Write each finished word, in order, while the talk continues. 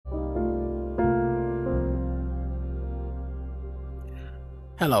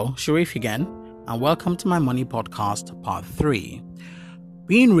Hello, Sharif again, and welcome to my money podcast, part 3.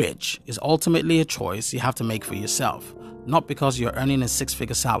 Being rich is ultimately a choice you have to make for yourself, not because you're earning a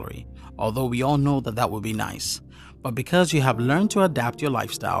 6-figure salary, although we all know that would be nice, but because you have learned to adapt your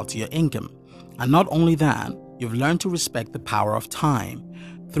lifestyle to your income. And not only that, you've learned to respect the power of time.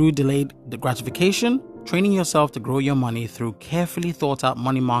 Through delayed gratification, training yourself to grow your money through carefully thought out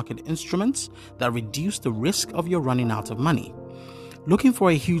money market instruments that reduce the risk of your running out of money. Looking for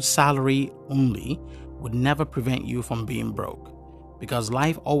a huge salary only would never prevent you from being broke, because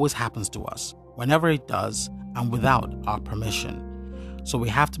life always happens to us, whenever it does, and without our permission. So we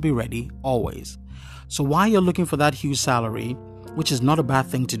have to be ready always. So while you're looking for that huge salary, which is not a bad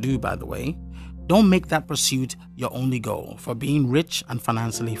thing to do, by the way, don't make that pursuit your only goal for being rich and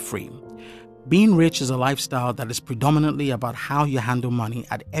financially free. Being rich is a lifestyle that is predominantly about how you handle money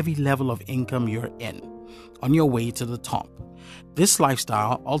at every level of income you're in, on your way to the top. This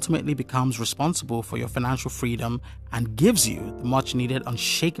lifestyle ultimately becomes responsible for your financial freedom and gives you the much needed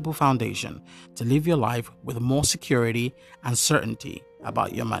unshakable foundation to live your life with more security and certainty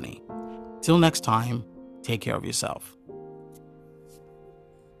about your money. Till next time, take care of yourself.